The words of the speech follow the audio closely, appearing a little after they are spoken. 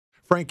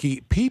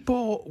Frankie,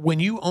 people, when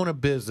you own a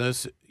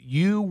business,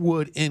 you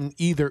would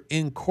either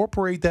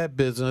incorporate that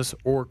business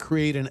or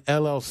create an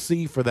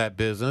LLC for that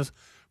business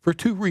for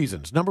two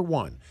reasons. Number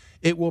one,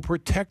 it will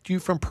protect you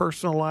from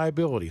personal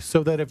liability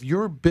so that if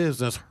your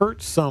business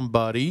hurts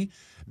somebody,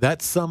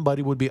 that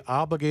somebody would be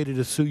obligated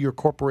to sue your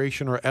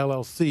corporation or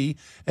LLC,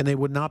 and they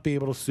would not be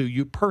able to sue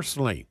you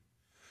personally.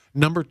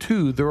 Number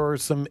two, there are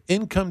some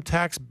income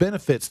tax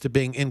benefits to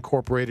being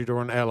incorporated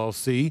or an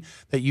LLC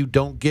that you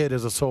don't get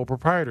as a sole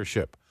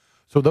proprietorship.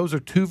 So those are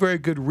two very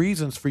good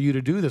reasons for you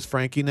to do this,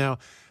 Frankie. Now,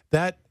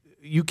 that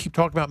you keep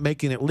talking about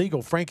making it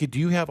legal. Frankie, do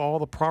you have all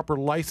the proper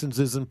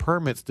licenses and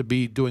permits to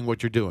be doing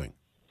what you're doing?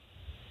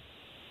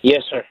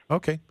 Yes, sir.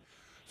 Okay.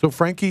 So,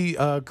 Frankie,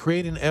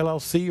 create an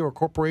LLC or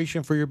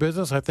corporation for your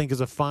business, I think,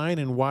 is a fine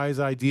and wise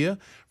idea.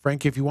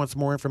 Frankie, if you want some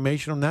more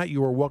information on that,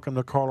 you are welcome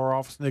to call our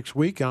office next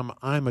week.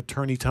 I'm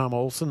Attorney Tom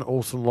Olsen,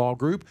 Olsen Law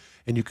Group,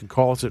 and you can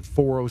call us at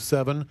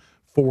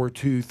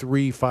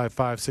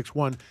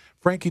 407-423-5561.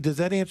 Frankie, does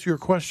that answer your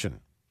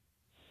question?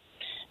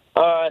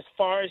 As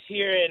far as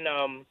here in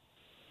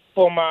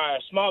for my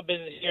small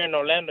business here in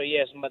Orlando,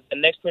 yes. But the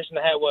next question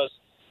I had was,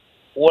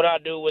 what I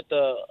do with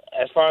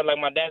as far as like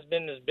my dad's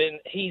business,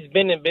 he's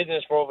been in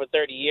business for over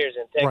 30 years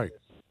in Texas. Right.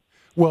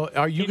 Well,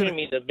 are you going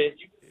me the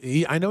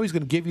business? I know he's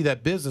going to give you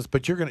that business,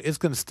 but it's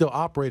going to still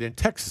operate in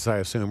Texas, I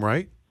assume,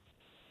 right?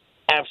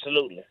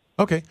 Absolutely.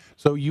 Okay,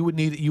 so you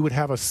would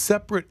have a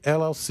separate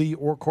LLC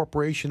or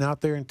corporation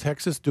out there in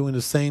Texas doing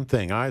the same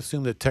thing. I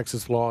assume that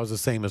Texas law is the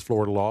same as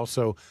Florida law.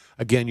 So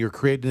again, you're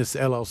creating this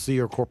LLC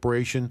or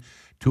corporation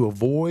to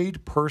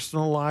avoid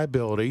personal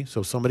liability.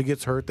 So if somebody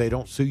gets hurt, they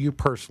don't sue you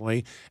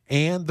personally.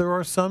 And there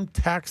are some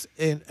tax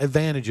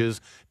advantages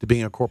to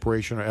being a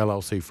corporation or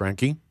LLC,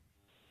 Frankie.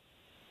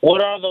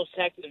 What are those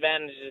tax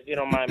advantages, if you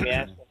don't mind me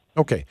asking?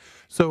 Okay,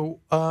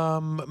 so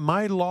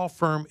my law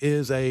firm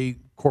is a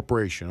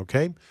corporation,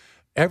 okay?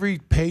 Every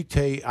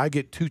payday, I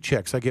get two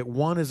checks. I get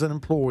one as an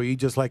employee,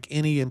 just like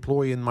any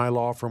employee in my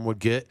law firm would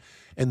get.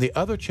 And the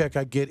other check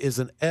I get is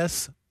an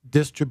S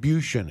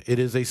distribution. It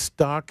is a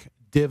stock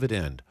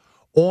dividend.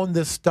 On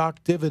this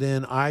stock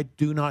dividend, I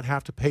do not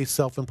have to pay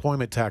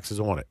self-employment taxes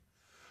on it.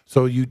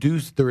 So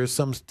there is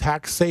some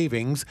tax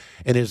savings,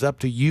 and it is up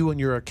to you and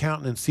your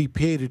accountant and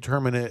CPA to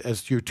determine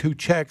as to your two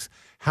checks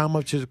how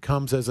much of it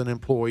comes as an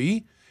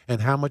employee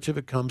and how much of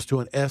it comes to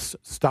an S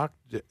stock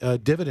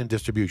dividend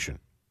distribution.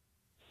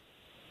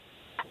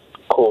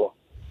 Cool.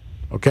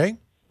 Okay?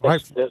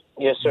 Right.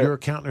 Yes, sir. Your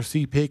accountant or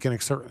CPA can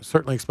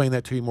certainly explain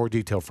that to you in more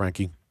detail,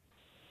 Frankie.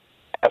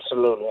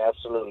 Absolutely,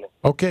 absolutely.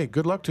 Okay,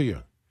 good luck to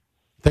you.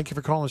 Thank you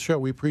for calling the show.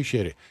 We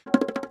appreciate it.